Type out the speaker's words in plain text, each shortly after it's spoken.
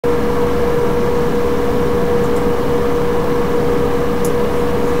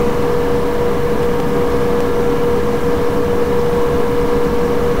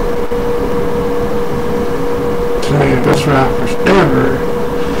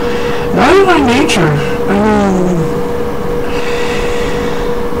by Nature, I mean,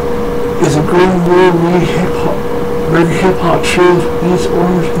 is a great movie hip hop show from East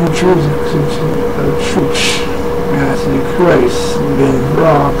Orange, New Jersey, since Church, Anthony Christ, Ben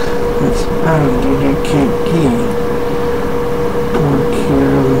Rock, it's Adam, DJ KD, Born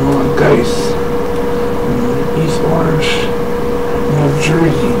Carolina Geis, East Orange, New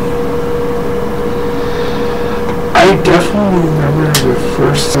Jersey. I definitely remember the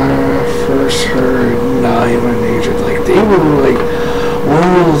first time I first heard Naughy by Nature. Like, they were like one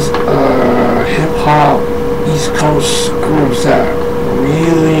of those hip-hop East Coast groups that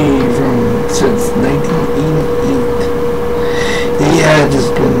really, since 1988, they had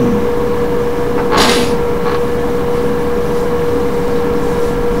just been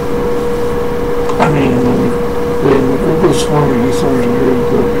when the group was forming, East Orange and New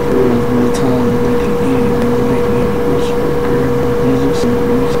Jersey, there was no time in 1980.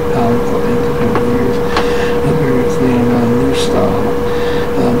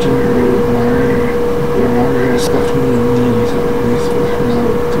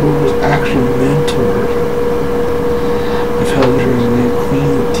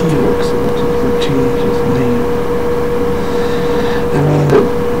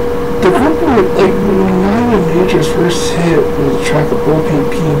 Nature's first hit was a track of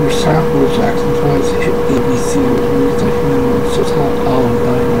OPP, which sampled Jackson 5's hit ABC, which released a human total album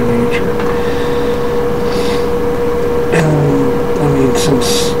by Nature. And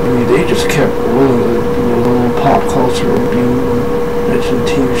they just kept rolling the pop culture being mentioned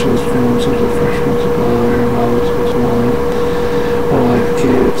TV shows, films such as Fresh Prince of Bel-Air, Malice was One, All Life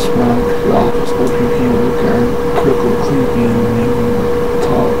Kids, Monk, The Office, OPP, Luke, Critical Cleveland, and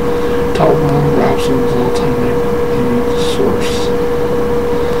top 1 rap songs all time. Source.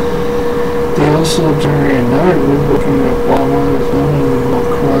 They also generated another group looking at Walmart as known in the more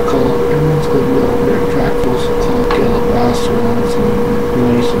correct called Everyone's Good Will, their track was called Gala Bastard on some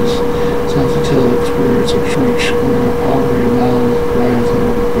releases. Sensitive experience of Shreech, where poverty, knowledge,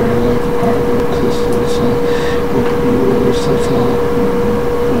 rising, where life apart of existence, and what could be really subtle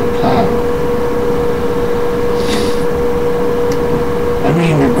and platinum. I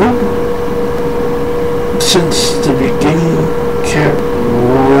mean, the group since the beginning kept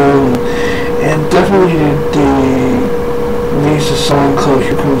rolling, and definitely they released a song called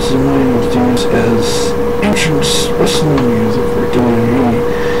Here Comes the Million of Dudes as entrance wrestling music for WWE.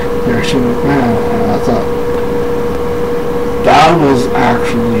 They're actually like, man, and I thought that was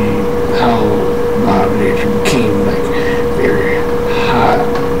actually how Naughy became like very hot,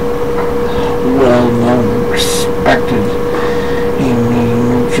 well known, respected in the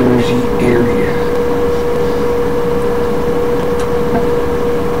New Jersey area.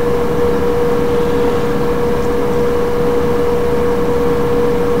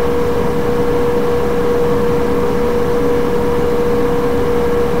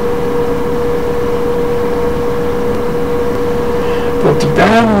 But the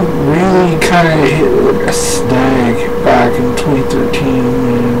band really kind of hit like a snag back in 2013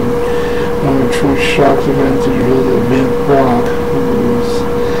 when Truth Shock's event revealed that Ben Rock, who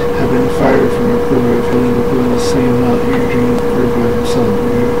had been fired from the crew, had been doing the same Eugene group by himself,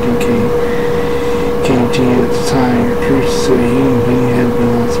 KT at the time. Truth said he and Benny had been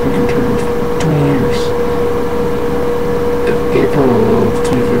on speaking terms for 2 years. In April of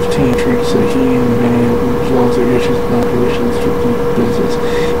 2015, Truth said he and Benny had resolved their issues and operations strictly business,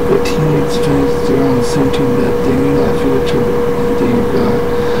 but teammates fans they're on the same team that they may not feel each other, and they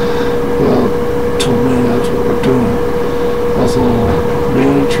told me that's what we're doing. Also,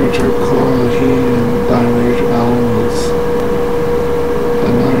 Benny, Truth, Carl, he and Naughy album was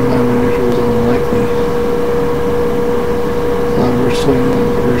another Naughy was unlikely. We're swinging on the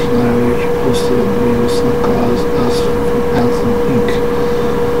version Naughy posted a video song called Us from Hanson Inc.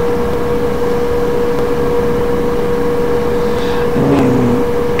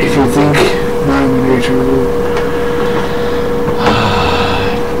 If you think Naughy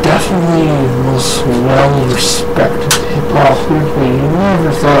definitely most well-respected hip-hop group, but you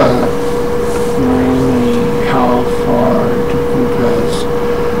never thought